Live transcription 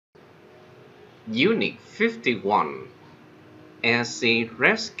Unit 51 SC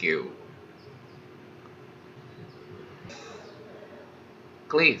Rescue.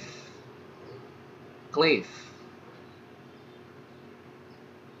 Cliff, cliff.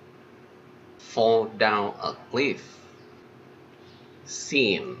 Fall down a cliff.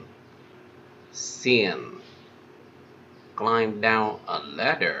 Sin, sin. Climb down a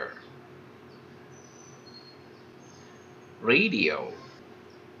ladder. Radio,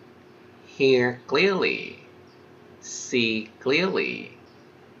 hear clearly, see clearly.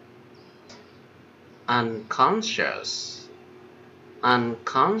 Unconscious,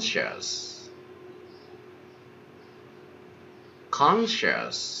 unconscious.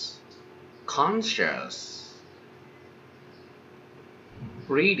 Conscious, conscious.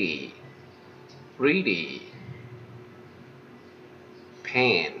 Ready, ready.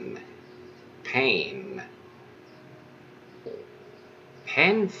 Pain, pain.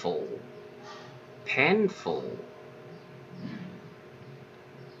 Painful, painful.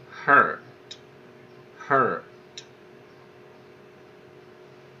 Hurt, hurt.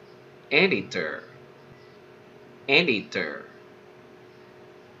 Editor, editor.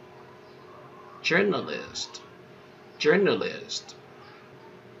 Journalist, journalist.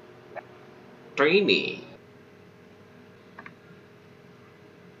 Trainee,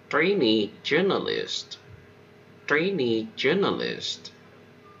 trainee journalist, trainee journalist.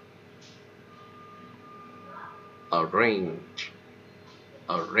 Arrange,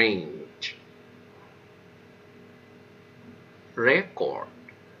 arrange. Record,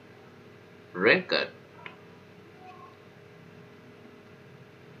 record.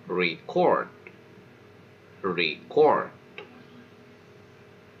 Record, record.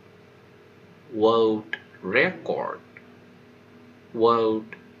 World record, world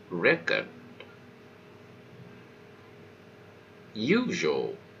record.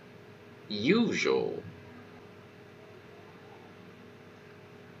 Usual, usual.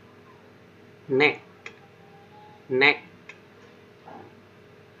 Neck, neck.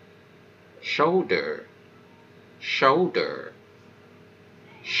 Shoulder, shoulder,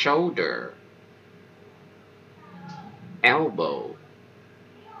 shoulder. Elbow,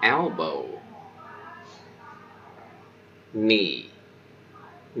 elbow. Knee,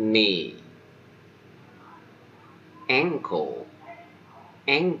 knee. Ankle,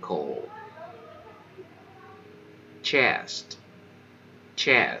 ankle. Chest,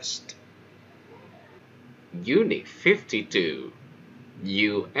 chest. Unit 52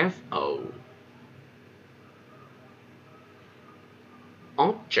 UFO.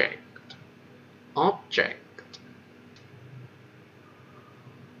 Object, object.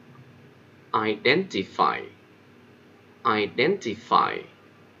 Identify, identify.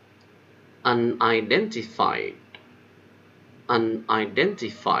 Unidentified,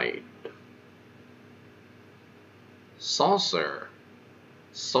 unidentified. Saucer,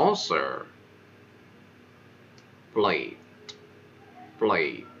 saucer. Plate,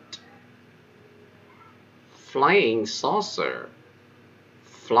 plate. Flying saucer,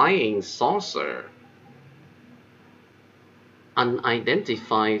 flying saucer.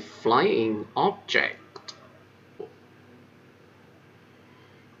 Unidentified flying object.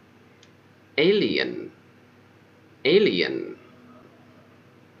 Alien, alien.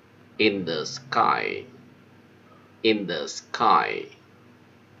 In the sky, in the sky.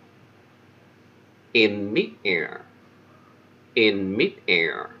 In mid-air, in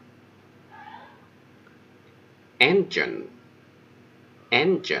mid-air. Engine,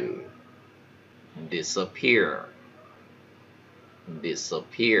 engine. Disappear,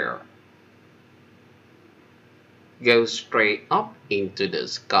 disappear. Go straight up into the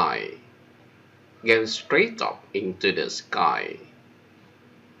sky, go straight up into the sky.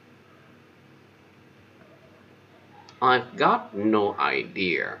 I've got no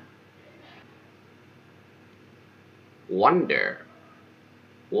idea. Wonder,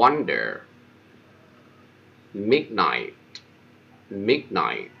 wonder. Midnight,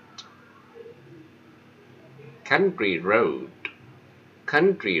 midnight. Country road,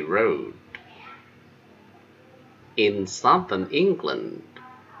 country road. In southern England,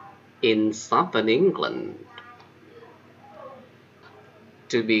 in southern England.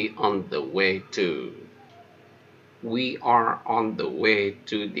 To be on the way to. We are on the way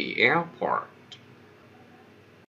to the airport.